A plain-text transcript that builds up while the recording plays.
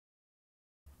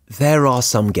There are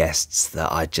some guests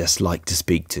that I just like to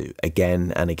speak to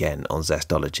again and again on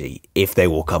Zestology, if they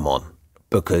will come on,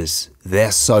 because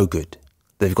they're so good.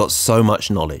 They've got so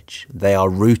much knowledge. They are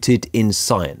rooted in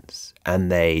science and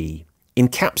they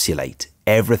encapsulate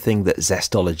everything that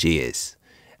Zestology is.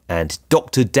 And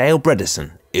Dr. Dale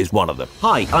Bredesen is one of them.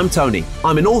 Hi, I'm Tony.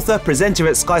 I'm an author, presenter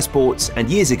at Sky Sports, and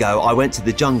years ago I went to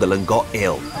the jungle and got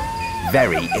ill.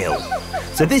 Very ill.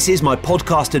 So this is my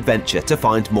podcast adventure to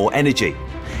find more energy.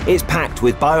 It's packed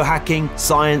with biohacking,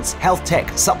 science, health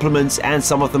tech, supplements, and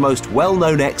some of the most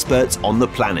well-known experts on the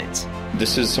planet.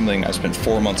 This is something I spent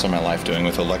 4 months of my life doing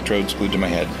with electrodes glued to my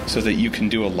head so that you can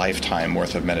do a lifetime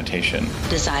worth of meditation.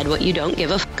 Decide what you don't give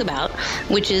a fuck about,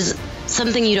 which is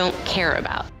something you don't care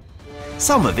about.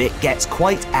 Some of it gets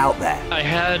quite out there. I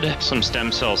had some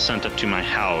stem cells sent up to my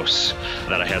house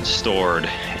that I had stored,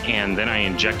 and then I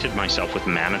injected myself with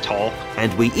mannitol.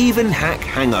 And we even hack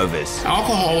hangovers.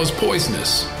 Alcohol is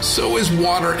poisonous. So is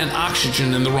water and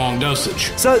oxygen in the wrong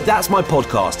dosage. So that's my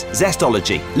podcast,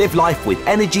 Zestology. Live life with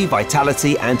energy,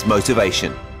 vitality, and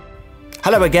motivation.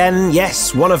 Hello again.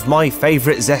 Yes, one of my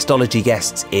favourite Zestology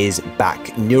guests is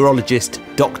back. Neurologist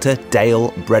Dr.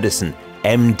 Dale Bredesen,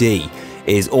 MD.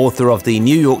 Is author of the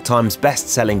New York Times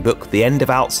best-selling book, The End of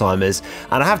Alzheimer's.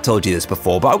 And I have told you this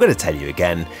before, but I'm going to tell you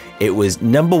again. It was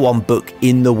 #1 book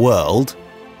in the world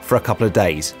for a couple of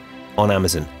days on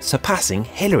Amazon, surpassing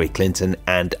Hillary Clinton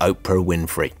and Oprah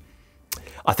Winfrey.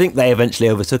 I think they eventually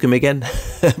overtook him again,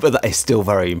 but that is still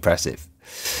very impressive.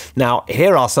 Now,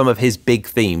 here are some of his big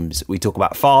themes. We talk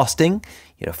about fasting,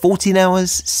 14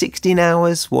 hours, 16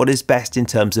 hours, what is best in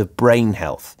terms of brain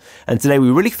health. And today we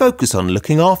really focus on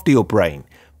looking after your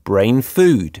brain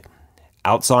food,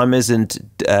 Alzheimer's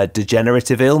and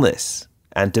degenerative illness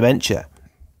and dementia.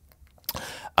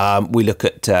 We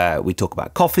talk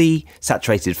about coffee,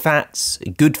 saturated fats,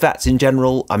 good fats in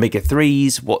general,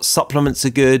 omega-3s, what supplements are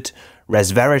good,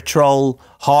 Resveratrol,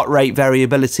 heart rate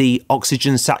variability,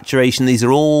 oxygen saturation. These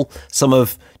are all some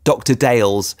of Dr.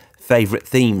 Dale's favourite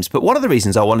themes. But one of the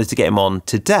reasons I wanted to get him on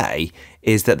today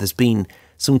is that there's been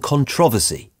some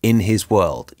controversy in his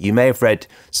world. You may have read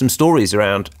some stories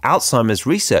around Alzheimer's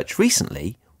research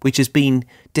recently, which has been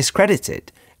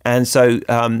discredited. And so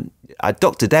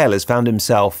Dr. Dale has found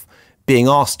himself being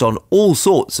asked on all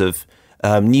sorts of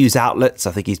news outlets.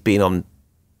 I think he's been on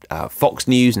Fox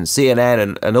News and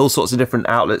CNN and all sorts of different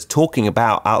outlets talking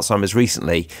about Alzheimer's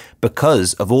recently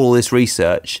because of all this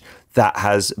research that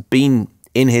has been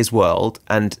in his world,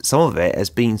 and some of it has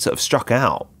been sort of struck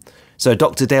out. So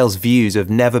Dr. Dale's views have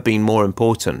never been more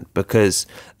important because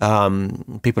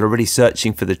people are really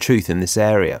searching for the truth in this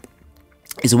area.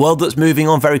 It's a world that's moving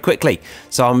on very quickly.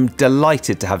 So I'm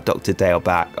delighted to have Dr. Dale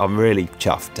back. I'm really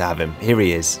chuffed to have him. Here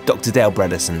he is, Dr. Dale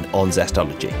Bredesen on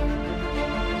Zestology.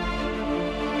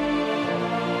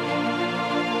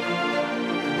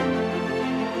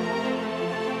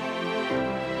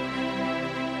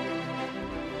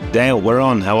 Dale, we're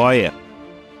on. How are you?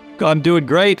 I'm doing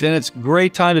great, and it's a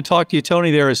great time to talk to you, Tony.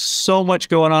 There is so much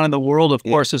going on in the world. Of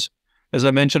course, as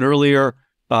I mentioned earlier,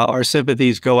 our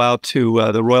sympathies go out to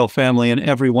the royal family and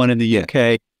everyone in the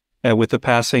UK with the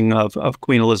passing of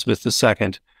Queen Elizabeth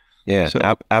II. Yeah,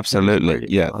 so, absolutely.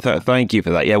 Yeah, thank you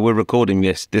for that. Yeah, we're recording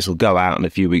this. This will go out in a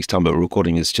few weeks' time, but we're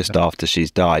recording this just after she's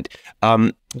died.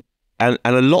 And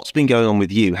a lot's been going on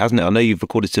with you, hasn't it? I know you've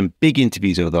recorded some big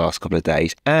interviews over the last couple of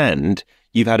days, and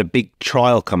you've had a big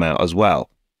trial come out as well.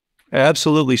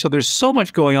 Absolutely. So there's so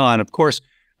much going on. Of course,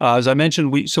 as I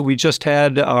mentioned, we just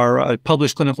had our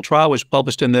published clinical trial, which was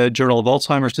published in the Journal of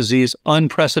Alzheimer's Disease.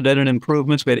 Unprecedented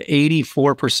improvements. We had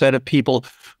 84% of people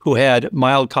who had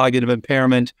mild cognitive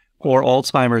impairment or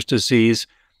Alzheimer's disease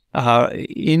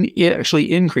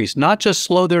actually increase, not just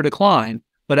slow their decline,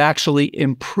 but actually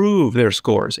improve their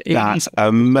scores. That's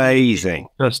amazing.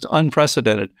 Just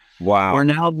unprecedented. Wow. We're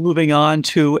now moving on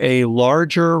to a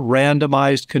larger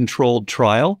randomized controlled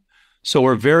trial. So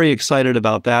we're very excited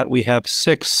about that. We have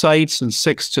 6 sites and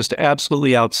 6 just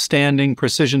absolutely outstanding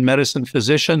precision medicine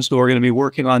physicians who are going to be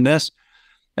working on this.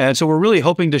 And so we're really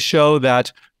hoping to show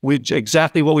that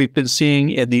exactly what we've been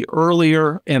seeing in the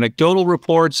earlier anecdotal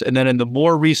reports and then in the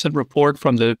more recent report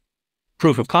from the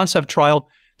proof of concept trial,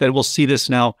 that we'll see this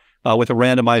now with a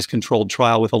randomized controlled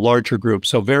trial with a larger group.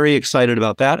 So very excited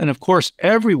about that. And of course,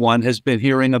 everyone has been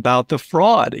hearing about the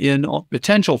fraud,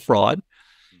 potential fraud.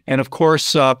 And of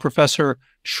course, Professor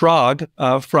Schrag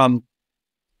from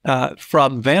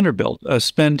Vanderbilt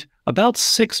spent about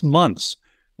 6 months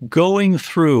going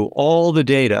through all the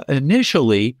data,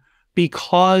 initially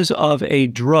because of a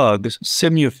drug,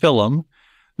 simufilm,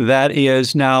 that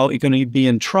is now going to be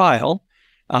in trial.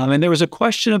 And there was a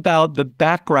question about the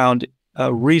background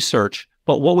research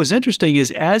But what was interesting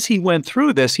is as he went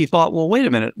through this, he thought, well, wait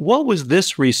a minute, what was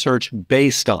this research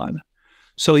based on?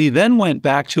 So he then went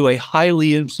back to a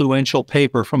highly influential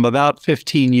paper from about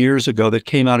 15 years ago that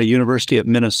came out of University of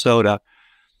Minnesota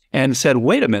and said,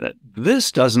 wait a minute,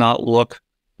 this does not look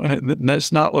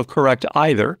correct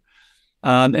either.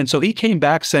 And so he came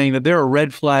back saying that there are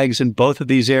red flags in both of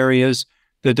these areas.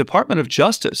 The Department of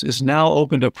Justice is now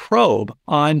opened a probe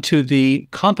onto the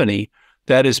company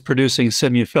that is producing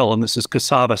Simufil, and this is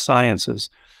Cassava Sciences.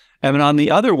 And on the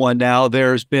other one now,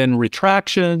 there's been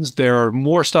retractions. There are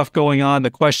more stuff going on. The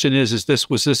question is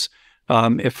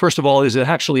if first of all, is it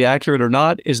actually accurate or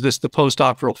not? Is this the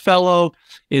postdoctoral fellow?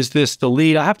 Is this the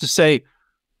lead? I have to say,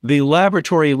 the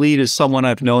laboratory lead is someone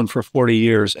I've known for 40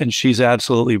 years, and she's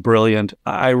absolutely brilliant.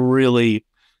 I really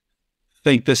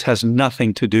think this has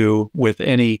nothing to do with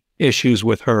any issues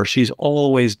with her. She's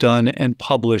always done and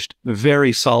published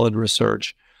very solid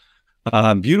research,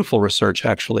 beautiful research,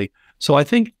 actually. So I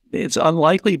think it's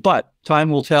unlikely, but time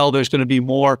will tell. There's going to be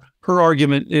more. Her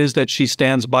argument is that she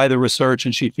stands by the research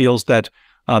and she feels that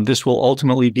this will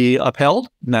ultimately be upheld,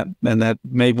 and that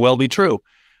may well be true.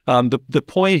 The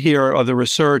point here of the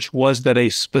research was that a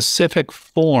specific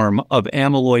form of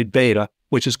amyloid beta,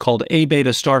 which is called A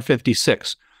beta star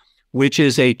 56, which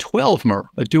is a 12-mer,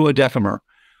 a duodecamer,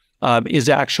 is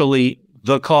actually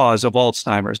the cause of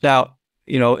Alzheimer's. Now,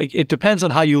 it depends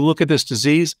on how you look at this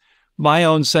disease. My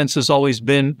own sense has always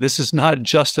been this is not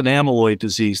just an amyloid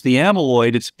disease. The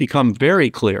amyloid, it's become very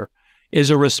clear, is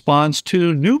a response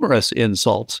to numerous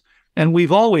insults. And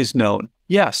we've always known,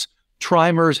 yes,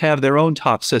 trimers have their own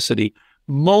toxicity.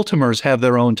 Multimers have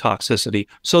their own toxicity.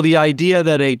 So the idea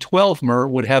that a 12-mer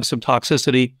would have some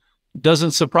toxicity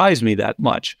doesn't surprise me that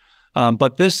much.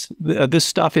 But this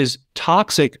stuff is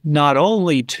toxic not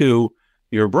only to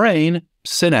your brain,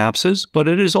 synapses, but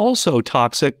it is also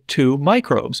toxic to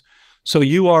microbes. So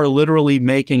you are literally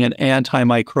making an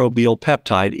antimicrobial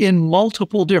peptide in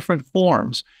multiple different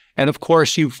forms. And of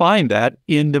course, you find that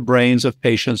in the brains of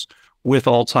patients with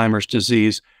Alzheimer's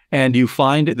disease. And you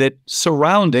find that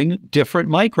surrounding different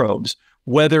microbes,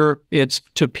 whether it's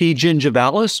to P.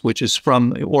 gingivalis, which is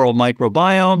from the oral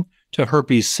microbiome, to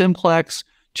herpes simplex,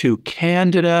 to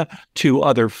candida, to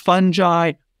other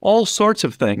fungi, all sorts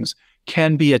of things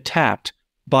can be attacked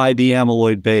by the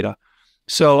amyloid beta.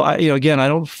 So, again, I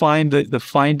don't find the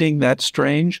finding that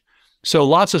strange. So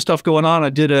lots of stuff going on. I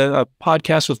did a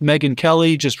podcast with Megyn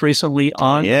Kelly just recently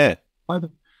on,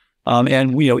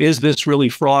 and is this really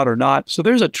fraud or not? So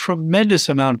there's a tremendous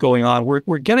amount going on.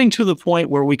 We're getting to the point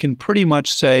where we can pretty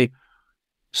much say,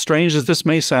 strange as this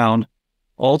may sound,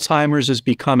 Alzheimer's is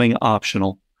becoming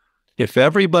optional. If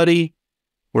everybody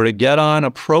were to get on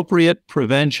appropriate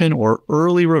prevention or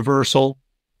early reversal,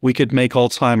 we could make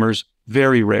Alzheimer's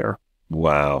very rare.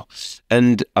 Wow.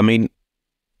 And I mean,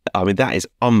 that is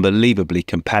unbelievably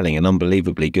compelling and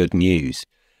unbelievably good news.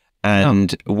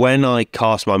 And when I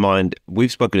cast my mind,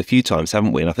 we've spoken a few times,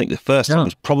 haven't we? And I think the first time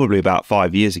was probably about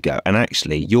 5 years ago. And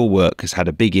actually, your work has had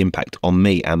a big impact on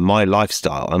me and my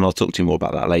lifestyle. And I'll talk to you more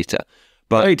about that later.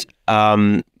 But,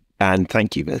 and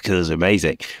thank you, because it's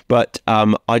amazing. But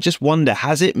I just wonder,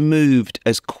 has it moved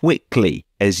as quickly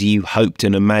as you hoped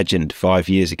and imagined 5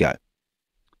 years ago?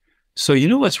 So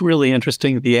what's really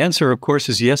interesting? The answer, of course,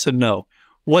 is yes and no.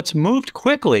 What's moved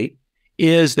quickly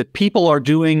is that people are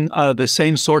doing the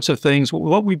same sorts of things.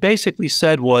 What we basically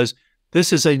said was,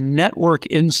 this is a network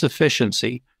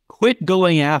insufficiency. Quit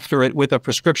going after it with a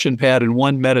prescription pad and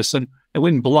one medicine and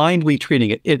when blindly treating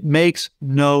it. It makes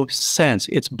no sense.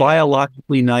 It's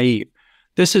biologically naive.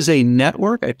 This is a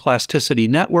network, a plasticity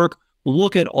network.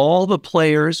 Look at all the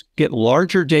players, get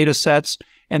larger data sets,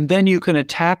 and then you can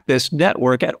attack this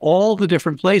network at all the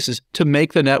different places to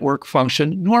make the network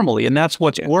function normally. And that's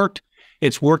what's worked.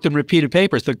 It's worked in repeated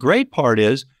papers. The great part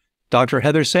is Dr.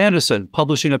 Heather Sanderson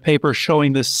publishing a paper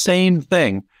showing the same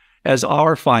thing as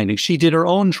our findings. She did her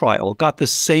own trial, got the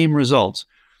same results.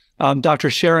 Dr.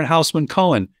 Sharon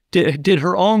Hausman-Cohen did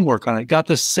her own work on it, got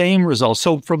the same results.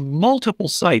 So from multiple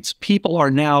sites, people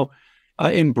are now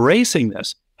embracing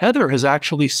this. Heather has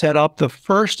actually set up the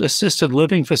first assisted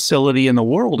living facility in the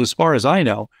world, as far as I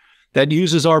know, that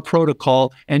uses our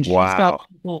protocol. And she's got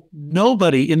people,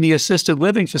 nobody in the assisted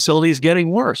living facility is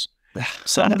getting worse.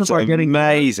 Some of them are getting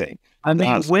amazing. I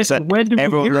mean, when do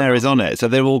everyone there is on it? So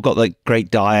they've all got like great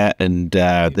diet, and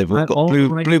they've all got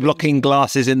blue blocking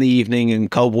glasses in the evening and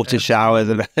cold water showers.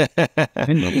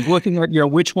 And looking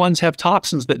at which ones have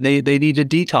toxins that they need to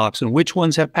detox, and which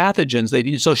ones have pathogens they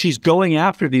need. So she's going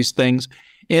after these things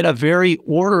in a very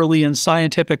orderly and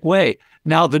scientific way.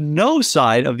 Now, the no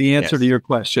side of the answer to your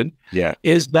question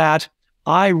is that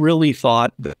I really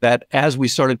thought that as we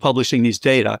started publishing these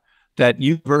data, that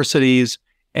universities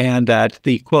and that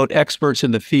the, quote, experts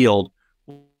in the field,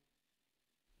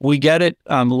 we get it.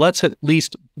 Let's at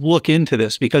least look into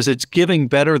this because it's giving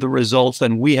better the results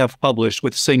than we have published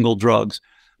with single drugs.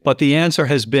 But the answer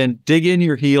has been dig in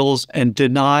your heels and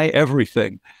deny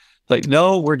everything. Like,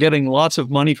 no, we're getting lots of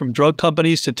money from drug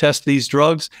companies to test these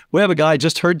drugs. We have a guy I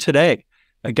just heard today,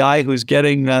 a guy who's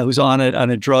getting who's on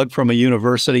a drug from a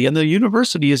university, and the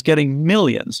university is getting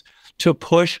millions to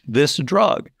push this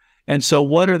drug. And so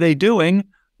what are they doing?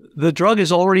 The drug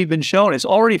has already been shown. It's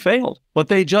already failed, but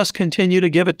they just continue to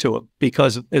give it to him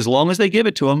because as long as they give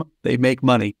it to him, they make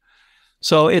money.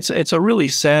 So it's a really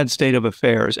sad state of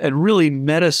affairs, and really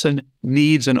medicine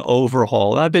needs an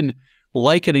overhaul. And I've been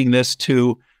likening this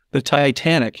to the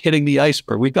Titanic hitting the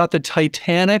iceberg. We've got the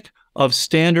Titanic of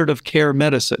standard of care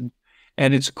medicine,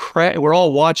 and we're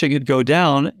all watching it go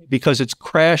down because it's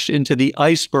crashed into the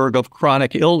iceberg of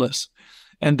chronic illness.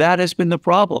 And that has been the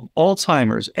problem.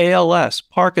 Alzheimer's, ALS,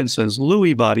 Parkinson's,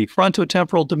 Lewy body,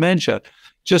 frontotemporal dementia,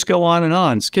 just go on and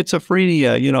on,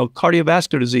 schizophrenia,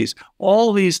 cardiovascular disease,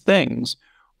 all these things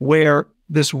where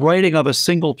this writing of a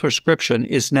single prescription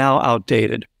is now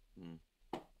outdated.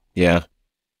 Yeah.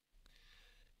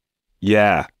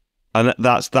 Yeah. And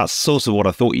that's sort of what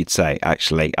I thought you'd say,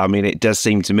 actually. I mean, it does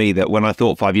seem to me that when I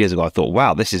thought 5 years ago, I thought,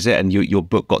 wow, this is it. And your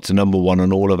book got to #1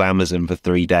 on all of Amazon for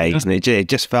 3 days. And it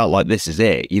just felt like this is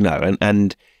it,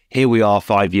 and here we are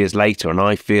 5 years later. And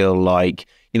I feel like,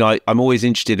 I'm always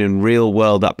interested in real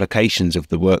world applications of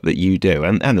the work that you do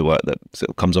and the work that sort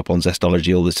of comes up on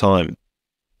Zestology all the time.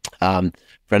 A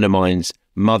friend of mine's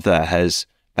mother has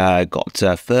got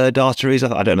third arteries.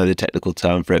 I don't know the technical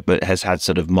term for it, but has had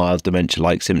sort of mild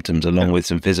dementia-like symptoms along with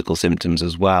some physical symptoms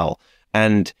as well.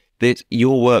 And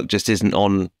your work just isn't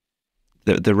on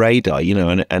the radar,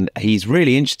 and he's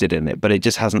really interested in it, but it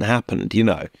just hasn't happened,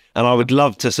 And I would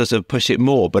love to sort of push it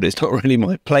more, but it's not really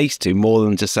my place to, more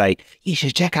than to say, you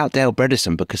should check out Dale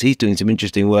Bredesen because he's doing some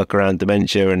interesting work around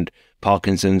dementia and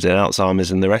Parkinson's and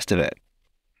Alzheimer's and the rest of it.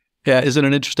 Yeah, isn't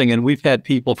it interesting? And we've had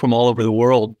people from all over the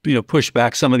world, push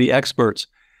back some of the experts,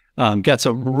 get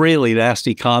some really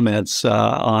nasty comments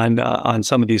on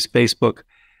some of these Facebook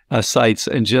sites,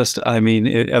 and just,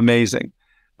 amazing.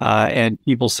 And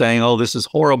people saying, "Oh, this is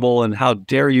horrible," and "How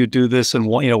dare you do this?" and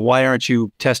why aren't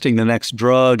you testing the next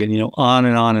drug?" and on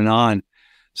and on and on.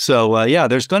 So yeah,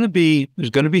 there's going to be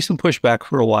some pushback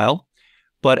for a while,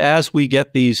 but as we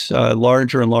get these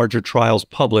larger and larger trials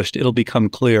published, it'll become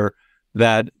clear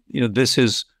that this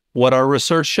is what our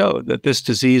research showed, that this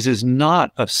disease is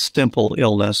not a simple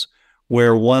illness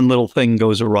where one little thing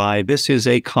goes awry. This is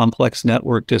a complex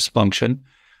network dysfunction,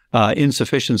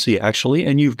 insufficiency actually,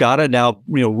 and you've got to now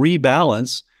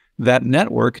rebalance that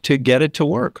network to get it to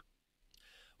work.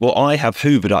 Well, I have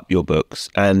hoovered up your books,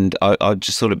 and I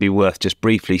just thought it'd be worth just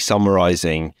briefly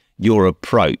summarizing your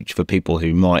approach for people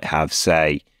who might have,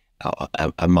 say,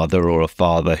 a mother or a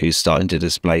father who's starting to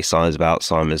display signs of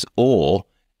Alzheimer's, or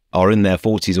are in their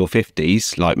 40s or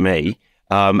 50s, like me,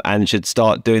 and should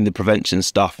start doing the prevention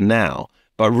stuff now.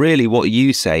 But really what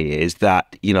you say is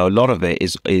that, a lot of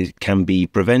it can be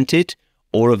prevented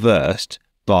or reversed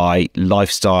by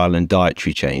lifestyle and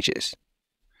dietary changes.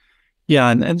 Yeah,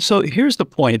 and so here's the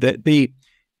point, that the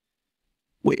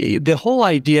whole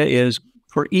idea is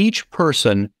for each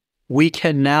person, we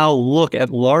can now look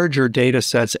at larger data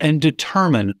sets and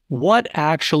determine what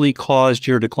actually caused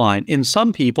your decline. In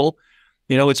some people,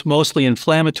 it's mostly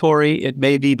inflammatory. It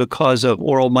may be because of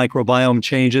oral microbiome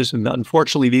changes. And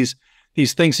unfortunately,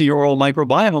 these things in your oral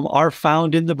microbiome are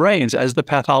found in the brains, as the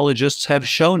pathologists have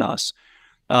shown us.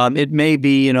 It may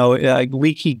be,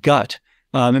 leaky gut.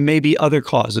 It may be other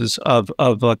causes of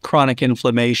chronic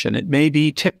inflammation. It may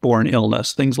be tick-borne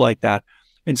illness, things like that.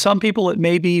 In some people, it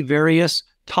may be various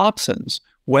toxins,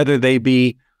 whether they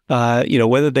be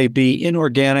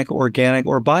inorganic, organic,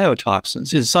 or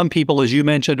biotoxins. In some people, as you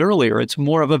mentioned earlier, it's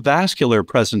more of a vascular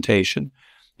presentation.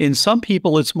 In some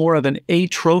people, it's more of an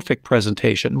atrophic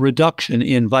presentation, reduction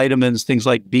in vitamins, things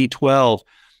like B12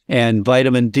 and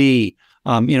vitamin D,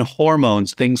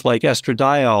 hormones, things like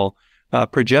estradiol,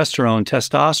 progesterone,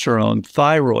 testosterone,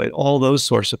 thyroid, all those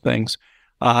sorts of things.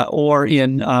 Or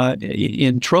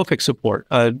in trophic support.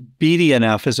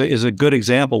 BDNF is a good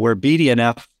example where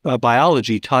BDNF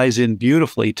biology ties in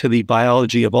beautifully to the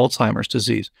biology of Alzheimer's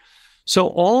disease. So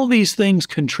all these things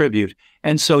contribute.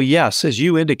 And so, yes, as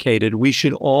you indicated, we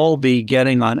should all be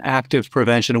getting on active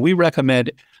prevention. We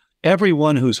recommend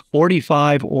everyone who's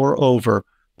 45 or over,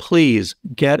 please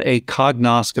get a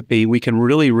cognoscopy. We can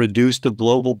really reduce the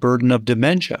global burden of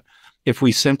dementia. if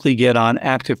we simply get on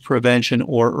active prevention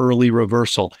or early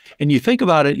reversal. And you think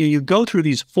about it, you go through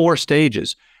these 4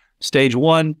 stages. Stage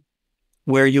 1,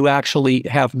 where you actually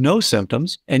have no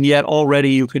symptoms, and yet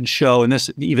already you can show, and this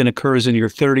even occurs in your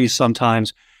 30s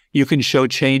sometimes, you can show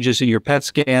changes in your PET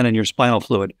scan and your spinal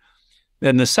fluid.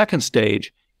 Then the second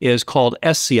stage is called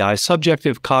SCI,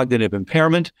 subjective cognitive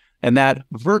impairment, and that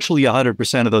virtually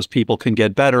 100% of those people can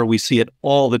get better. We see it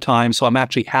all the time. So I'm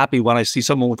actually happy when I see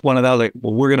someone with one of those, like,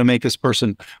 well, we're going to make this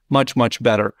person much, much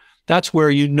better. That's where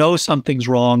you know something's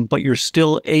wrong, but you're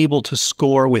still able to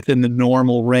score within the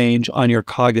normal range on your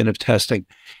cognitive testing.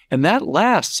 And that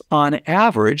lasts on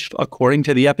average, according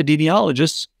to the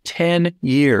epidemiologists, 10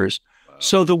 years.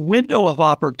 So the window of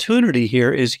opportunity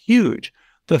here is huge.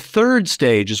 The third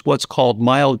stage is what's called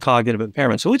mild cognitive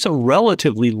impairment. So it's a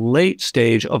relatively late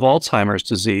stage of Alzheimer's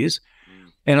disease.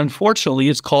 And unfortunately,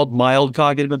 it's called mild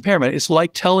cognitive impairment. It's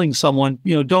like telling someone,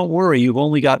 don't worry, you've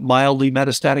only got mildly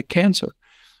metastatic cancer.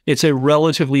 It's a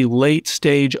relatively late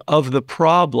stage of the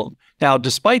problem. Now,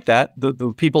 despite that,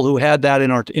 the people who had that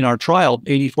in our trial,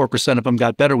 84% of them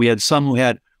got better. We had some who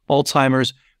had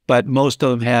Alzheimer's, but most of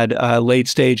them had late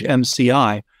stage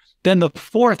MCI. Then the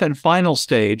fourth and final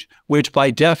stage, which by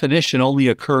definition only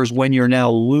occurs when you're now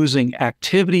losing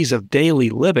activities of daily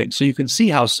living, so you can see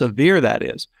how severe that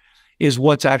is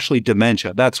what's actually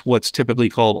dementia. That's what's typically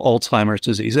called Alzheimer's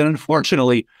disease. And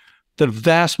unfortunately, the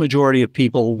vast majority of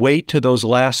people wait to those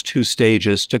last 2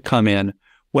 stages to come in,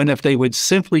 when if they would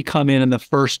simply come in the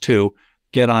first 2,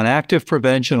 get on active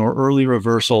prevention or early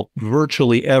reversal,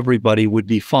 virtually everybody would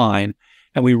be fine.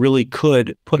 And we really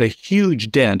could put a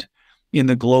huge dent in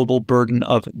the global burden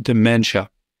of dementia.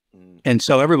 And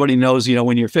so everybody knows,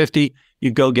 when you're 50,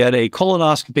 you go get a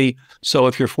colonoscopy. So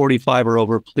if you're 45 or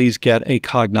over, please get a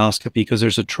cognoscopy, because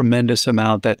there's a tremendous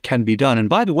amount that can be done. And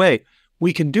by the way,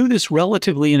 we can do this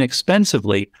relatively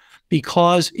inexpensively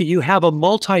because you have a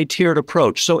multi-tiered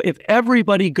approach. So if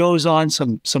everybody goes on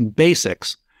some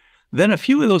basics, then a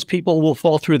few of those people will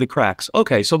fall through the cracks.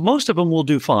 Okay, so most of them will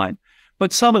do fine.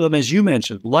 But some of them, as you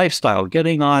mentioned, lifestyle,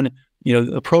 getting on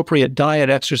appropriate diet,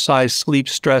 exercise, sleep,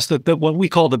 stress, what we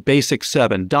call the basic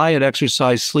 7: diet,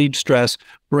 exercise, sleep, stress,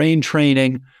 brain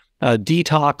training,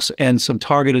 detox, and some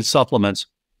targeted supplements.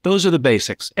 Those are the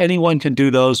basics. Anyone can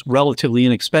do those relatively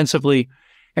inexpensively,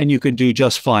 and you can do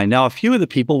just fine. Now, a few of the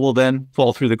people will then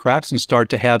fall through the cracks and start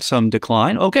to have some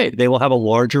decline. Okay, they will have a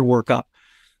larger workup.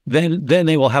 Then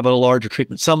they will have a larger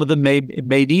treatment. Some of them may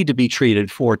need to be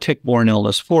treated for tick-borne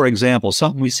illness, for example,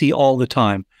 something we see all the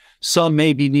time. Some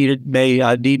may need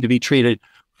to be treated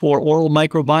for oral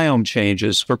microbiome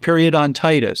changes, for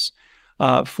periodontitis.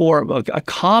 For a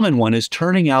common one is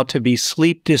turning out to be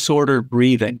sleep disordered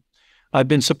breathing. I've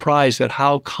been surprised at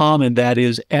how common that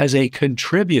is as a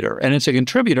contributor. And it's a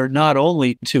contributor not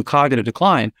only to cognitive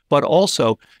decline, but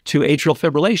also to atrial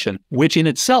fibrillation, which in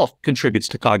itself contributes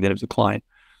to cognitive decline.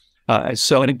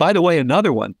 And by the way,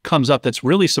 another one comes up that's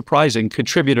really surprising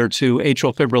contributor to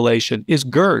atrial fibrillation is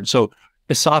GERD. So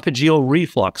esophageal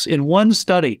reflux. In one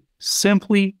study,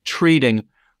 simply treating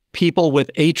people with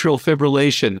atrial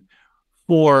fibrillation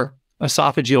for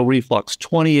esophageal reflux,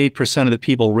 28% of the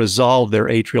people resolve their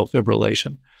atrial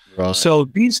fibrillation. Right. So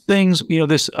these things,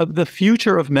 the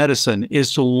future of medicine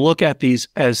is to look at these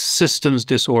as systems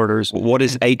disorders. What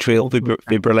is atrial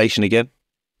fibrillation again?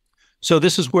 So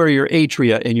this is where your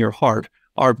atria in your heart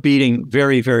are beating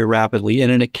very, very rapidly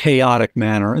and in a chaotic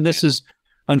manner. And this is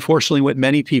unfortunately what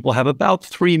many people have. About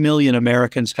 3 million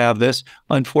Americans have this,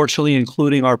 unfortunately,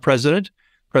 including our president.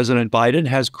 President Biden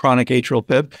has chronic atrial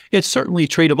fib. It's certainly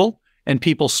treatable, and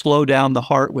people slow down the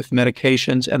heart with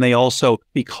medications. And they also,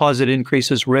 because it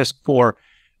increases risk for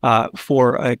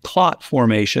a clot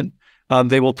formation,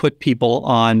 they will put people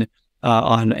on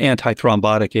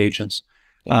antithrombotic agents.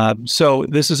 So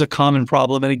this is a common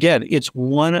problem. And again, it's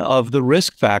one of the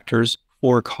risk factors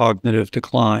for cognitive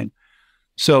decline.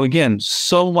 So again,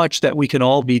 so much that we can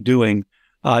all be doing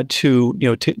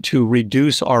to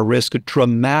reduce our risk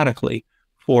dramatically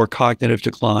for cognitive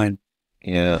decline.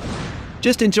 Yeah.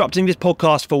 Just interrupting this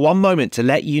podcast for one moment to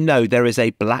let you know there is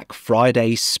a Black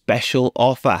Friday special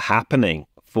offer happening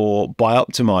for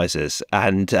Bioptimizers.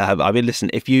 And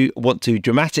listen, if you want to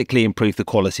dramatically improve the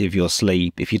quality of your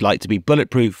sleep, if you'd like to be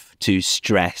bulletproof to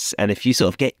stress, and if you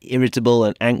sort of get irritable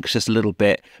and anxious a little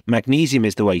bit, magnesium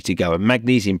is the way to go. And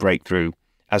Magnesium Breakthrough,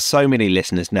 as so many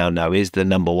listeners now know, is the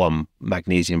 #1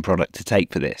 magnesium product to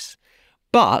take for this.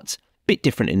 But bit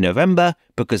different in November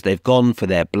because they've gone for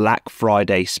their Black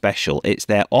Friday special. It's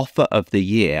their offer of the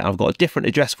year. I've got a different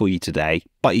address for you today,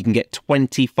 but you can get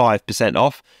 25%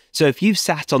 off. So if you've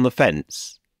sat on the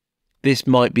fence this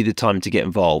might be the time to get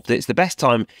involved. It's the best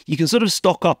time. You can sort of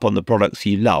stock up on the products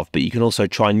you love, but you can also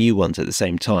try new ones at the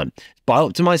same time.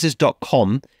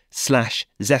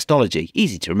 Bioptimizers.com/Zestology.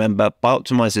 Easy to remember,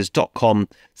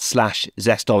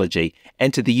 bioptimizers.com/Zestology.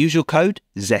 Enter the usual code,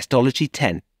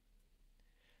 Zestology10.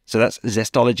 So that's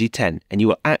Zestology10, and you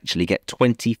will actually get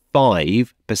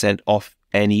 25% off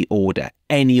any order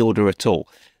at all.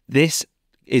 This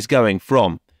is going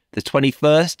from the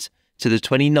 21st to the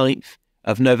 29th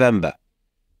of November.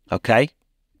 Okay?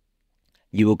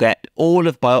 You will get all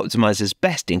of Bioptimizer's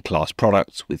best-in-class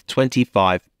products with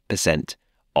 25%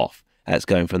 off. That's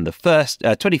going from the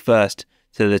 21st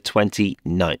to the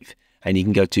 29th. And you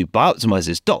can go to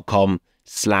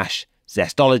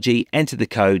bioptimizers.com/Zestology, enter the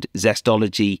code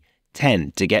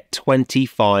Zestology10 to get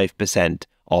 25%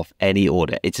 off any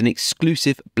order. It's an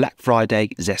exclusive Black Friday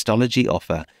Zestology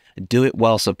offer. Do it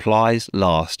while supplies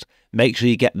last. Make sure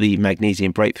you get the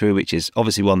Magnesium Breakthrough, which is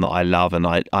obviously one that I love, and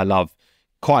I love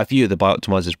quite a few of the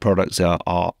Bioptimizers products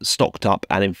are stocked up.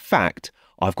 And in fact,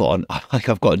 I've got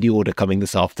a new order coming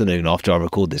this afternoon after I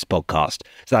record this podcast.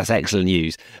 So that's excellent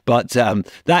news. But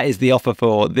that is the offer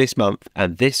for this month,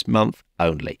 and this month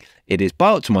only. It is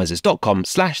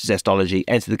bioptimizers.com/Zestology.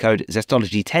 Enter the code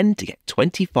Zestology10 to get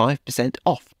 25%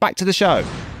 off. Back to the show.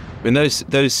 And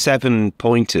those 7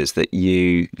 pointers that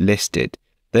you listed,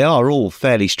 they are all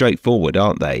fairly straightforward,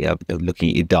 aren't they? Looking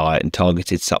at your diet and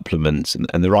targeted supplements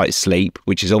and the right sleep,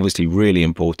 which is obviously really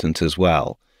important as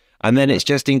well. And then it's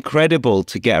just incredible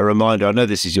to get a reminder. I know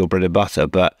this is your bread and butter,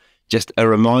 but just a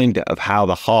reminder of how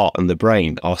the heart and the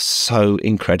brain are so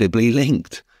incredibly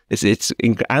linked.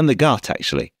 And the gut,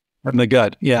 actually. And the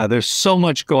gut. Yeah, there's so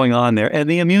much going on there. And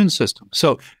the immune system.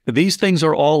 So these things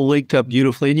are all linked up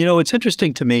beautifully. And, it's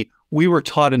interesting to me, we were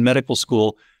taught in medical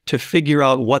school to figure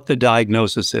out what the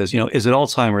diagnosis is. Is it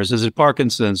Alzheimer's? Is it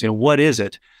Parkinson's? What is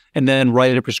it? And then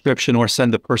write a prescription or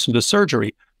send the person to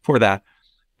surgery for that.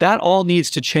 That all needs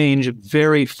to change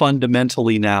very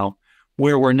fundamentally now,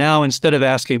 where we're now, instead of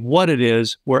asking what it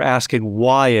is, we're asking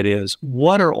why it is.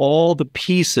 What are all the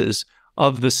pieces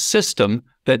of the system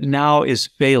that now is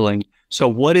failing? So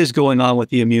what is going on with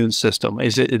the immune system?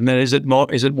 Is it more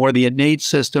the innate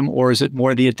system, or is it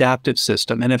more the adaptive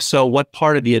system? And if so, what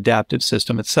part of the adaptive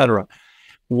system, et cetera?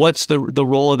 What's the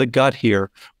role of the gut here?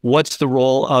 What's the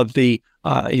role of the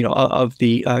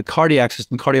cardiac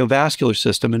system, cardiovascular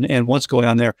system, and what's going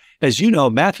on there? As you know,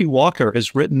 Matthew Walker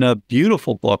has written a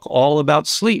beautiful book all about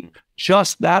sleep.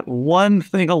 Just that one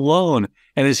thing alone.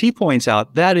 And as he points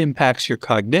out, that impacts your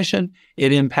cognition,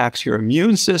 it impacts your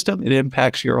immune system, it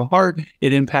impacts your heart,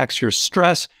 it impacts your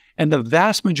stress. And the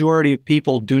vast majority of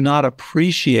people do not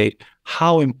appreciate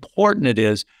how important it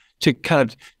is to kind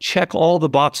of check all the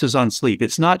boxes on sleep.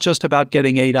 It's not just about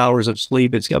getting 8 hours of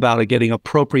sleep. It's about getting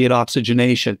appropriate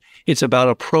oxygenation. It's about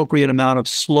appropriate amount of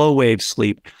slow wave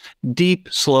sleep, deep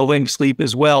slow wave sleep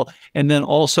as well, and then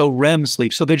also REM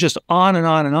sleep. So they're just on and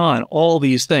on and on, all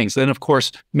these things. Then, of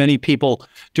course, many people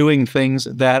doing things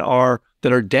that are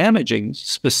damaging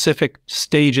specific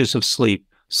stages of sleep,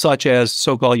 such as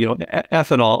so-called,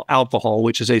 ethanol alcohol,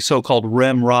 which is a so-called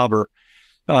REM robber.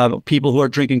 People who are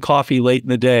drinking coffee late in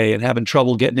the day and having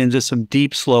trouble getting into some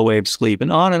deep slow wave sleep,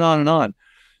 and on and on and on.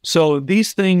 So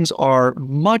these things are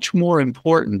much more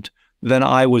important than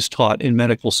I was taught in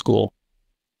medical school.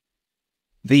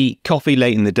 The coffee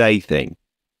late in the day thing,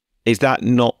 is that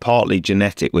not partly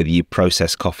genetic, whether you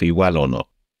process coffee well or not?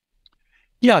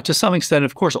 Yeah, to some extent.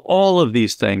 Of course, all of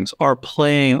these things are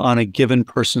playing on a given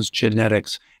person's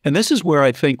genetics. And this is where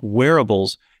I think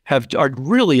wearables are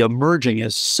really emerging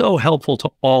as so helpful to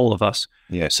all of us.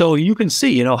 Yeah. So you can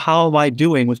see, how am I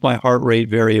doing with my heart rate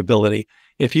variability?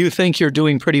 If you think you're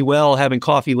doing pretty well having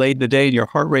coffee late in the day and your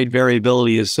heart rate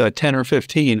variability is 10 or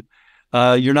 15,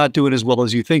 you're not doing as well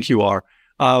as you think you are.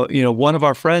 One of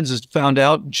our friends has found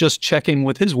out, just checking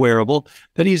with his wearable,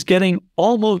 that he's getting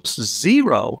almost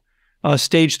zero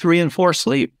stage 3 and 4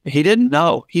 sleep. He didn't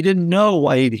know. He didn't know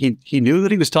why. He knew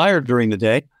that he was tired during the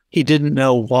day. He didn't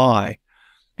know why.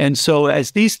 And so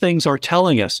as these things are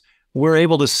telling us, we're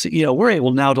able to see, we're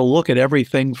able now to look at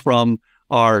everything from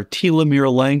our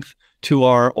telomere length to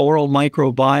our oral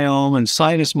microbiome and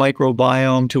sinus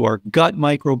microbiome to our gut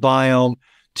microbiome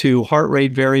to heart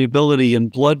rate variability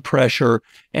and blood pressure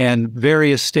and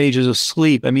various stages of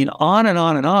sleep. I mean, on and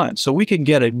on and on. So we can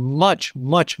get a much,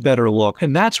 much better look.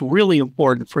 And that's really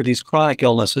important for these chronic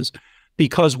illnesses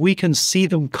because we can see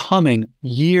them coming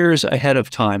years ahead of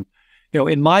time.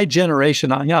 In my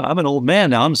generation, I'm an old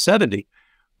man now, I'm 70.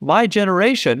 My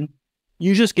generation,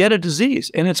 you just get a disease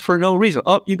and it's for no reason.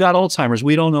 Oh, you got Alzheimer's.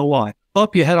 We don't know why. Oh,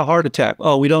 you had a heart attack.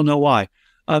 Oh, we don't know why.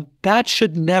 That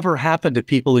should never happen to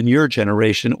people in your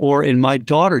generation or in my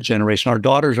daughter's generation. Our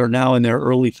daughters are now in their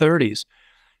early 30s.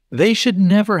 They should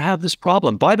never have this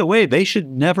problem. By the way, they should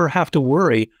never have to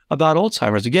worry about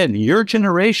Alzheimer's. Again, your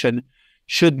generation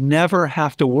should never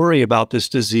have to worry about this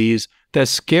disease that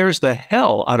scares the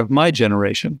hell out of my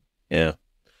generation. Yeah.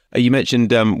 You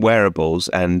mentioned wearables,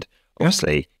 and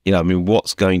obviously, you know, I mean,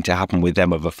 what's going to happen with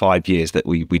them over 5 years that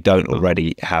we don't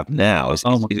already have now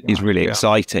is really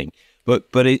exciting. But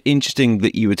it's interesting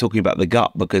that you were talking about the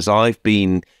gut, because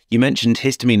you mentioned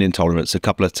histamine intolerance a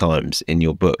couple of times in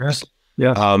your books. Yes.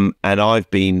 Yes. And I've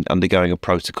been undergoing a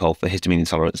protocol for histamine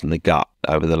intolerance in the gut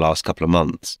over the last couple of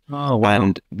months. Oh, wow.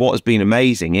 And what has been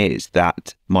amazing is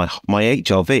that my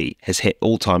HRV has hit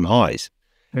all-time highs.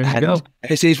 There you go.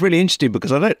 It's really interesting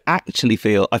because I don't actually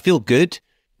I feel good.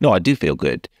 No, I do feel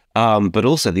good. But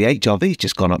also the HRV has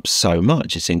just gone up so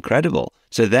much. It's incredible.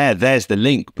 So there's the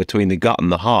link between the gut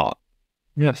and the heart.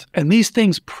 Yes. And these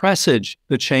things presage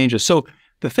the changes. So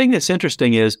the thing that's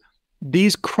interesting is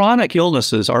these chronic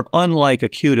illnesses are unlike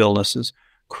acute illnesses.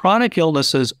 Chronic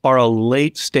illnesses are a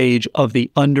late stage of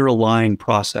the underlying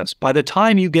process. By the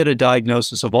time you get a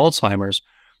diagnosis of Alzheimer's,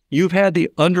 you've had the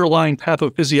underlying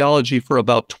pathophysiology for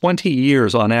about 20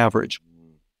 years on average.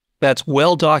 That's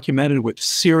well documented with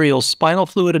serial spinal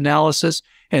fluid analysis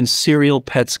and serial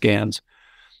PET scans.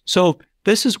 So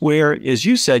this is where, as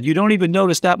you said, you don't even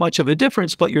notice that much of a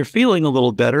difference, but you're feeling a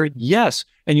little better. Yes.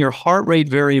 And your heart rate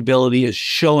variability is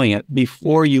showing it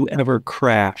before you ever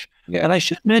crash. Yeah. And I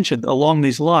should mention along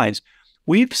these lines,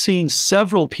 we've seen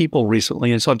several people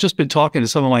recently, and so I've just been talking to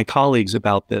some of my colleagues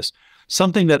about this,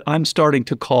 something that I'm starting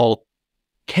to call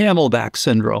camelback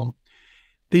syndrome.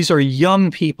 These are young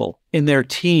people in their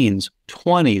teens,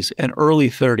 20s, and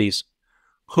early 30s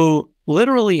who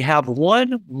literally have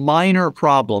one minor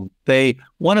problem.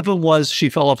 One of them was she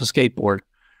fell off a skateboard,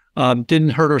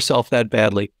 didn't hurt herself that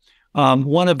badly.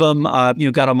 One of them,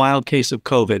 got a mild case of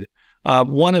COVID.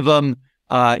 One of them,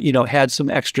 had some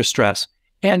extra stress,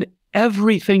 and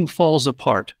everything falls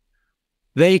apart.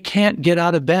 They can't get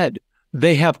out of bed.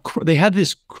 They have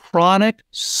this chronic,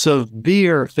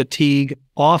 severe fatigue,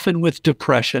 often with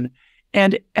depression,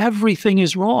 and everything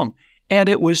is wrong. And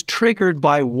it was triggered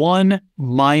by one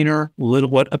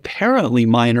apparently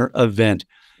minor event.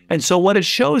 And so what it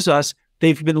shows us,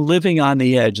 they've been living on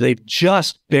the edge. They've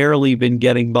just barely been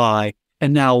getting by.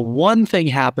 And now one thing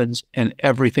happens and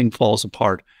everything falls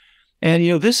apart.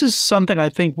 And, this is something I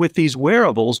think with these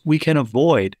wearables we can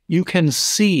avoid. You can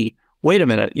see, wait a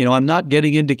minute, I'm not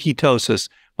getting into ketosis.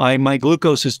 My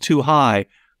glucose is too high.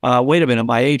 Wait a minute,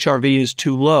 my HRV is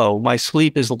too low. My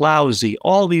sleep is lousy.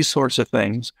 All these sorts of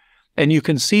things. And you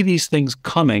can see these things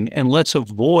coming, and let's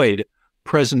avoid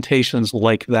presentations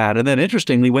like that. And then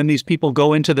interestingly, when these people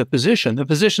go into the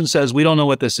physician says, we don't know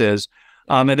what this is,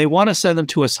 and they want to send them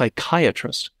to a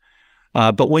psychiatrist.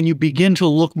 But when you begin to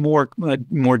look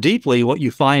more deeply, what you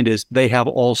find is they have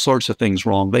all sorts of things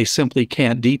wrong. They simply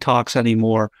can't detox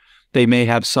anymore. They may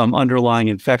have some underlying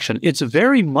infection. It's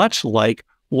very much like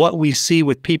what we see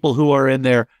with people who are in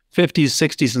their 50s,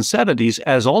 60s, and 70s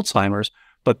as Alzheimer's.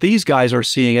 But these guys are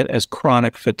seeing it as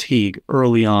chronic fatigue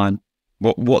early on.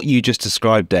 What you just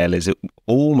described, Dale, is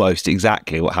almost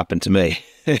exactly what happened to me.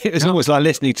 It was almost like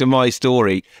listening to my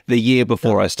story the year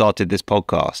before I started this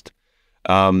podcast.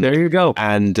 There you go.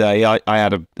 And I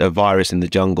had a virus in the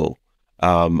jungle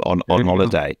on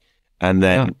holiday, and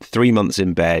then 3 months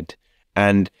in bed.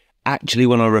 And actually,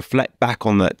 when I reflect back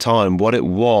on that time, what it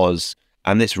was,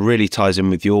 and this really ties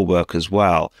in with your work as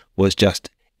well, was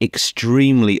just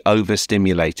extremely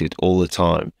overstimulated all the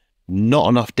time. Not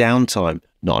enough downtime,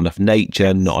 not enough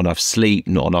nature, not enough sleep,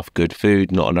 not enough good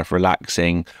food, not enough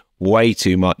relaxing, way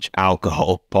too much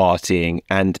alcohol, partying,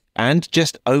 and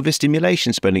just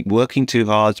overstimulation, working too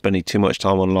hard, spending too much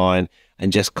time online,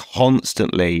 and just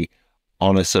constantly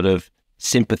on a sort of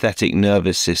sympathetic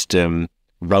nervous system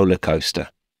roller coaster.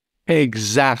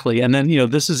 Exactly. And then,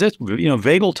 this is it.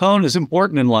 Vagal tone is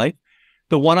important in life.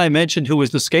 The one I mentioned who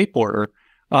was the skateboarder,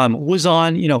 was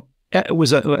on,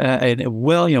 was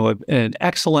an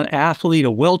excellent athlete,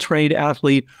 a well-trained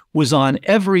athlete, was on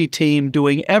every team,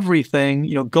 doing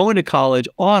everything, going to college,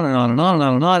 on and on and on and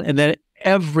on and on, and then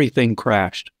everything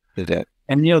crashed.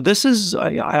 And, this is,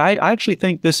 I actually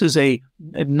think this is a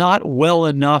not well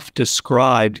enough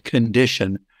described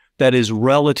condition that is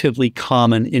relatively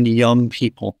common in young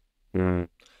people.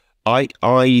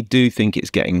 I do think it's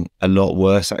getting a lot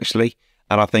worse, actually.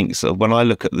 And I think so when I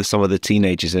look at some of the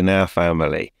teenagers in our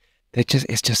family,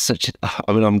 it's just such a,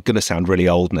 I mean, I'm going to sound really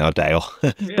old now, Dale.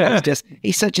 Yeah.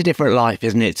 It's such a different life,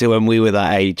 isn't it, to when we were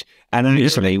that age? And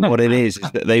actually what it is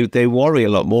that they worry a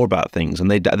lot more about things,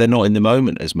 and they're not in the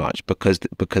moment as much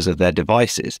because of their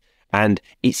devices. And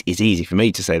it's easy for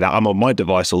me to say that. I'm on my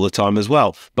device all the time as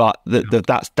well. But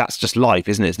that's just life,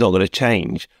 isn't it? It's not going to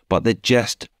change, but they're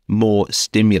just more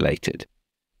stimulated.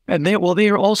 And they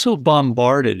are also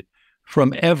bombarded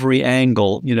from every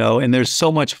angle, and there's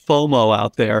so much FOMO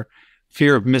out there,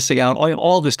 fear of missing out,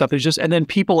 all this stuff. And then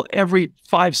people every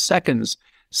 5 seconds,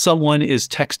 someone is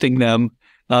texting them,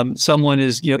 someone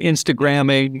is,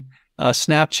 Instagramming,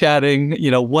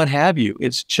 Snapchatting, what have you.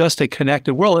 It's just a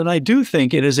connected world. And I do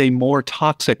think it is a more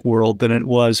toxic world than it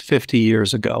was 50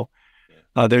 years ago.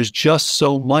 There's just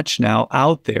so much now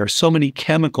out there, so many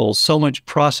chemicals, so much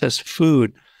processed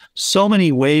food, so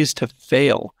many ways to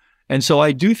fail. And so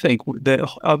I do think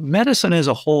that medicine as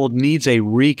a whole needs a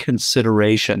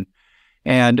reconsideration.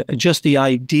 And just the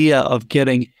idea of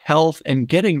getting health and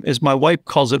getting, as my wife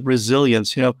calls it,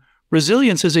 resilience.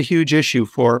 Resilience is a huge issue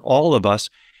for all of us.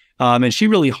 And she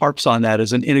really harps on that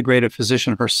as an integrative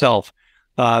physician herself.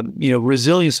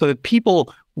 Resilience so that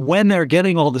people, when they're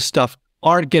getting all this stuff,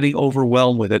 aren't getting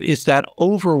overwhelmed with it. It's that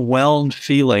overwhelmed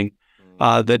feeling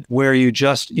that where you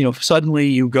just, suddenly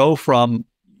you go from,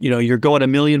 you're going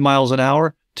 1,000,000 miles an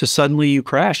hour to suddenly you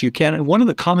crash. You can't. And one of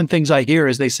the common things I hear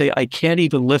is they say, I can't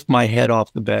even lift my head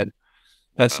off the bed.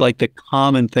 That's like the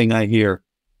common thing I hear.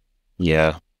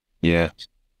 Yeah.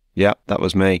 That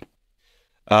was me.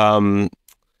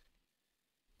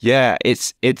 Yeah,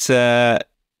 it's and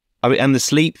the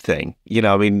sleep thing,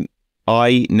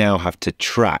 I now have to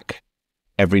track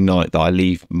every night that I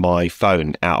leave my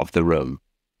phone out of the room,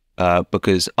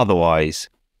 because otherwise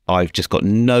I've just got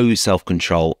no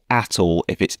self-control at all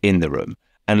if it's in the room.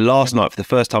 And last night, for the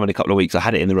first time in a couple of weeks, I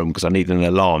had it in the room because I needed an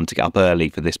alarm to get up early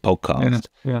for this podcast.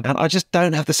 Yeah. And I just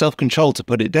don't have the self-control to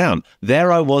put it down.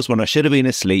 There I was when I should have been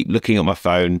asleep, looking at my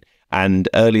phone, and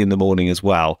early in the morning as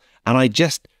well. And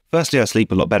firstly, I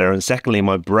sleep a lot better. And secondly,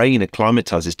 my brain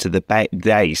acclimatizes to the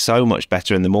day so much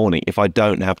better in the morning if I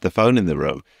don't have the phone in the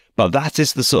room. But that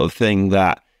is the sort of thing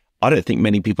that I don't think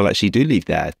many people actually do leave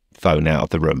their phone out of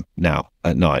the room now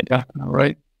at night. Yeah,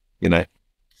 right.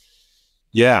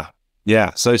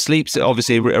 Yeah. So sleep's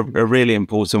obviously a really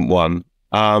important one.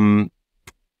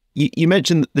 You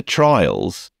mentioned the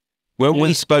trials. When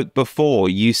we spoke before,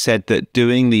 you said that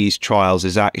doing these trials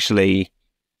is actually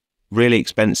really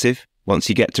expensive once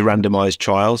you get to randomized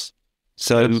trials.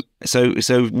 So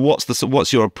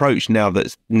what's your approach now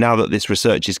that this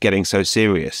research is getting so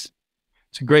serious?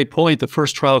 It's a great point. The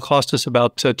first trial cost us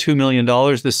about $2 million.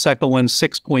 The second one,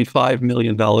 $6.5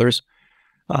 million.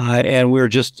 And we're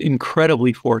just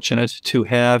incredibly fortunate to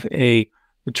have a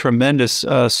tremendous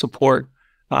support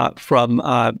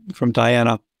from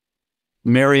Diana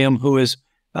Merriam, who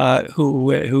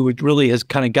really has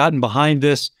kind of gotten behind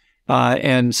this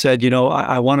and said,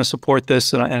 I want to support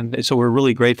this. And so we're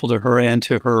really grateful to her and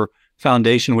to her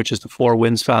foundation, which is the Four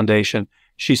Winds Foundation.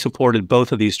 She supported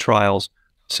both of these trials.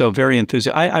 So very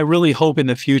enthusiastic. I really hope in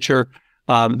the future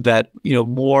that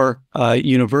more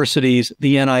universities,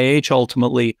 the NIH,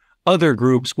 ultimately other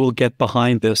groups will get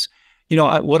behind this.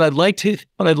 What I'd like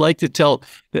to tell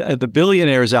the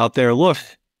billionaires out there: look,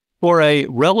 for a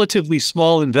relatively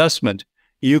small investment,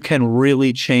 you can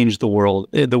really change the world.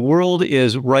 The world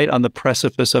is right on the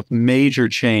precipice of major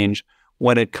change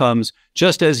when it comes.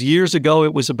 Just as years ago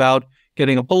it was about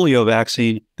getting a polio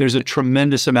vaccine, there's a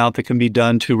tremendous amount that can be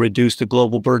done to reduce the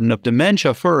global burden of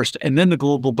dementia first, and then the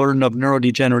global burden of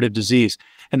neurodegenerative disease.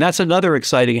 And that's another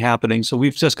exciting happening. So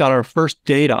we've just got our first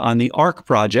data on the ARC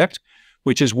project,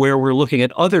 which is where we're looking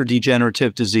at other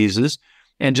degenerative diseases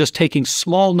and just taking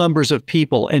small numbers of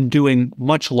people and doing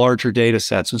much larger data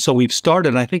sets. And so we've started,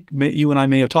 and I think you and I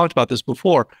may have talked about this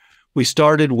before, we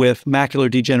started with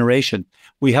macular degeneration.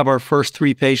 We have our first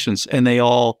 3 patients, and they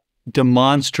all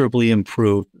demonstrably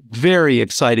improved. Very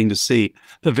exciting to see.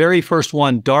 The very first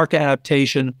one, dark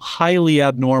adaptation, highly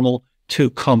abnormal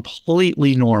to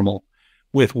completely normal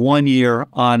with 1 year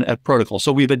on a protocol.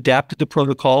 So we've adapted the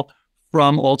protocol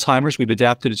from Alzheimer's. We've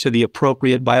adapted it to the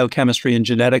appropriate biochemistry and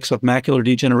genetics of macular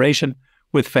degeneration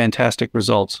with fantastic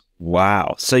results.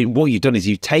 Wow. So what you've done is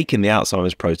you've taken the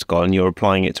Alzheimer's protocol and you're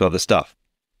applying it to other stuff.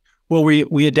 Well,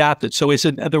 we adapt it. So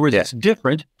in other words, it's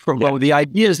different from well, the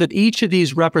idea is that each of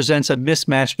these represents a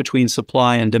mismatch between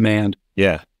supply and demand.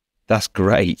 Yeah, that's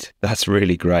great. That's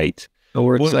really great. So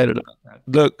we're excited about that.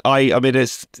 Look,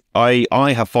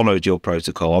 I have followed your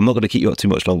protocol. I'm not going to keep you up too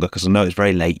much longer because I know it's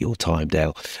very late your time,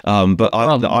 Dale. But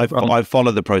I've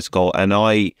followed the protocol, and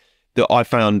that I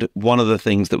found one of the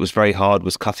things that was very hard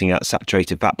was cutting out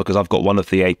saturated fat, because I've got one of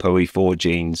the ApoE4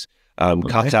 genes.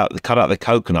 Cut out the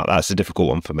coconut. That's a difficult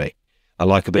one for me. I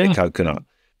like a bit of coconut,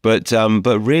 but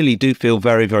really do feel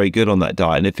very, very good on that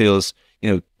diet. And it feels,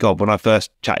 God, when I first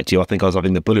chatted to you, I think I was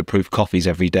having the bulletproof coffees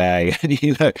every day,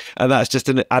 and that's just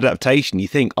an adaptation. You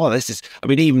think, oh,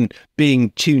 even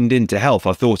being tuned into health,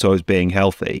 I thought I was being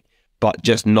healthy, but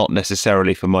just not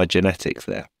necessarily for my genetics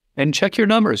there. And check your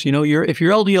numbers. If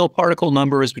your LDL particle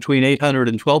number is between 800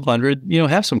 and 1200,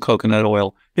 have some coconut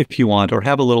oil if you want, or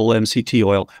have a little MCT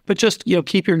oil. But just,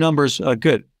 keep your numbers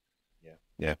good.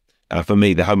 Yeah. For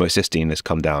me, the homocysteine has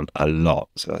come down a lot.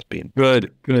 So that's been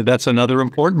good. That's another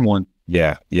important one.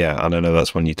 Yeah. And I know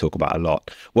that's one you talk about a lot.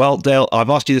 Well, Dale, I've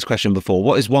asked you this question before.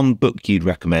 What is one book you'd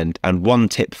recommend and one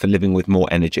tip for living with more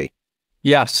energy?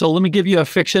 Yeah. So let me give you a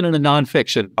fiction and a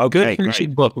nonfiction. Okay, good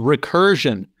fiction book,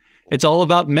 Recursion. It's all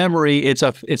about memory. It's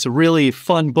a really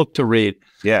fun book to read.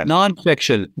 Yeah.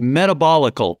 Nonfiction,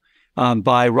 Metabolical,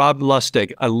 by Rob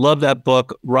Lustig. I love that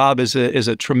book. Rob is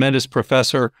a tremendous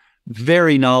professor,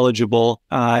 very knowledgeable,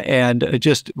 and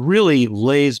just really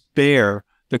lays bare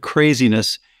the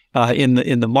craziness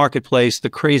in the marketplace, the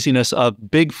craziness of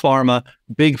big pharma,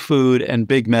 big food, and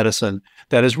big medicine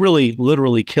that is really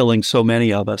literally killing so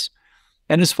many of us.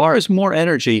 And as far as more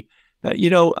energy,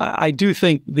 I do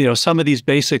think, some of these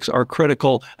basics are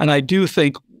critical. And I do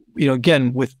think,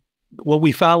 again, with what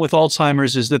we found with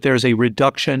Alzheimer's is that there's a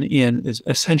reduction in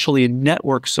essentially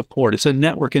network support. It's a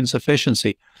network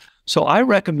insufficiency. So I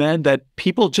recommend that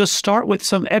people just start with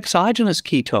some exogenous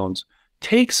ketones.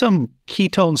 Take some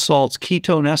ketone salts,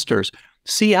 ketone esters,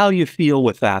 see how you feel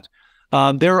with that.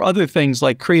 There are other things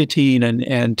like creatine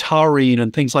and taurine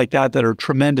and things like that are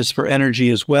tremendous for energy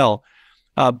as well.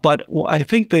 But I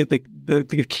think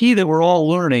the key that we're all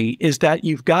learning is that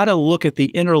you've got to look at the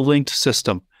interlinked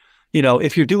system.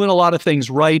 If you're doing a lot of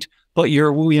things right, but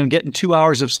you're getting 2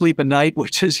 hours of sleep a night,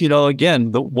 which is,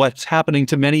 again, what's happening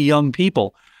to many young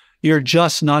people, you're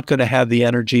just not going to have the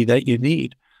energy that you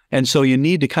need. And so you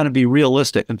need to kind of be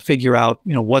realistic and figure out,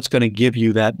 what's going to give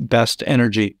you that best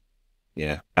energy.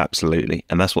 Yeah, absolutely.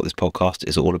 And that's what this podcast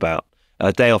is all about.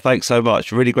 Dale, thanks so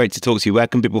much. Really great to talk to you. Where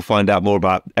can people find out more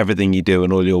about everything you do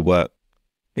and all your work?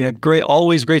 Yeah, great.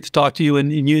 Always great to talk to you.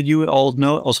 And you all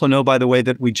also know, by the way,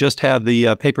 that we just have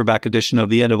the paperback edition of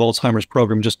the End of Alzheimer's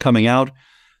program just coming out.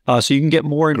 So you can get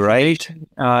more information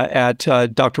at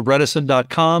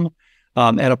drbredesen.com,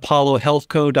 at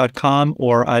apollohealthco.com,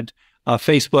 or at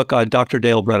Facebook, Dr.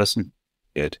 Dale Bredesen.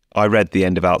 Good. I read the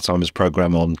End of Alzheimer's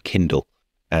program on Kindle.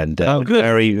 And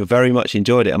very, very much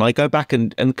enjoyed it. And I go back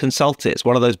and consult it. It's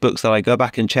one of those books that I go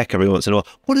back and check every once in a while.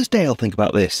 What does Dale think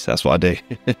about this? That's what I do.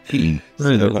 As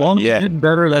long as it's getting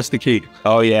better, that's the key.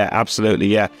 Oh, yeah, absolutely.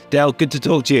 Yeah. Dale, good to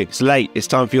talk to you. It's late. It's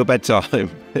time for your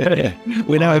bedtime.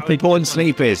 We know how important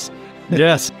sleep is.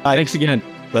 Yes. Thanks again.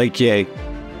 Thank you.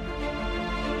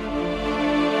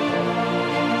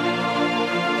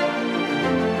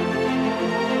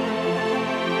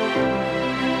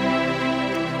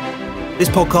 This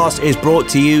podcast is brought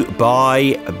to you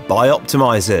by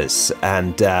Bioptimizers,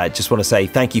 and just want to say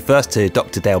thank you first to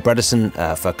Dr. Dale Bredesen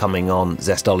for coming on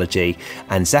Zestology,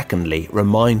 and secondly,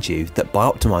 remind you that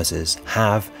Bioptimizers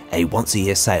have a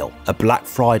once-a-year sale, a Black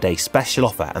Friday special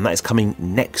offer, and that is coming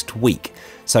next week,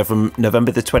 so from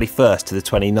November the 21st to the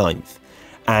 29th.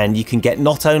 And you can get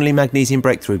not only Magnesium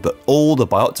Breakthrough, but all the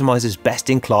Bioptimizers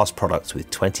best-in-class products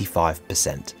with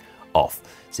 25% off.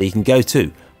 So you can go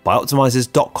to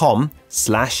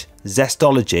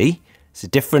bioptimizers.com/Zestology. It's a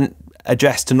different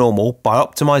address to normal.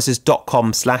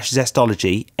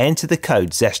 bioptimizers.com/Zestology. Enter the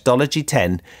code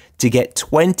Zestology10 to get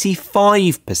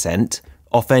 25%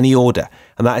 off any order.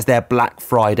 And that is their Black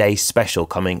Friday special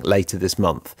coming later this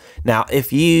month. Now,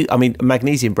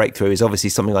 Magnesium Breakthrough is obviously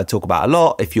something I talk about a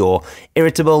lot. If you're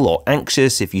irritable or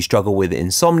anxious, if you struggle with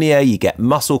insomnia, you get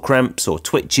muscle cramps or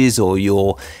twitches, or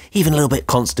you're even a little bit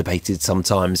constipated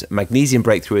sometimes, Magnesium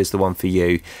Breakthrough is the one for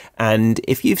you. And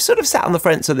if you've sort of sat on the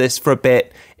fence of this for a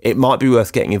bit, it might be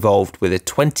worth getting involved with a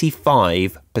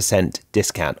 25%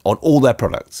 discount on all their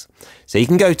products. So you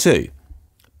can go to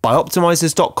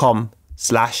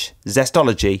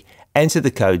bioptimizers.com/Zestology, enter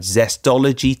the code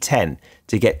Zestology10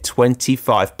 to get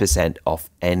 25% off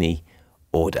any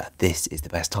order. This is the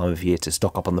best time of year to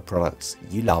stock up on the products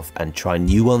you love and try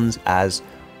new ones as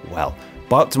well.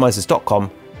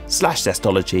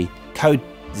 bioptimizers.com/Zestology, code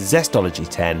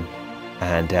Zestology10,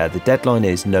 and the deadline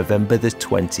is November the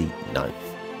 29th.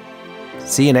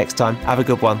 See you next time. Have a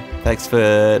good one. Thanks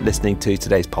for listening to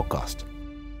today's podcast.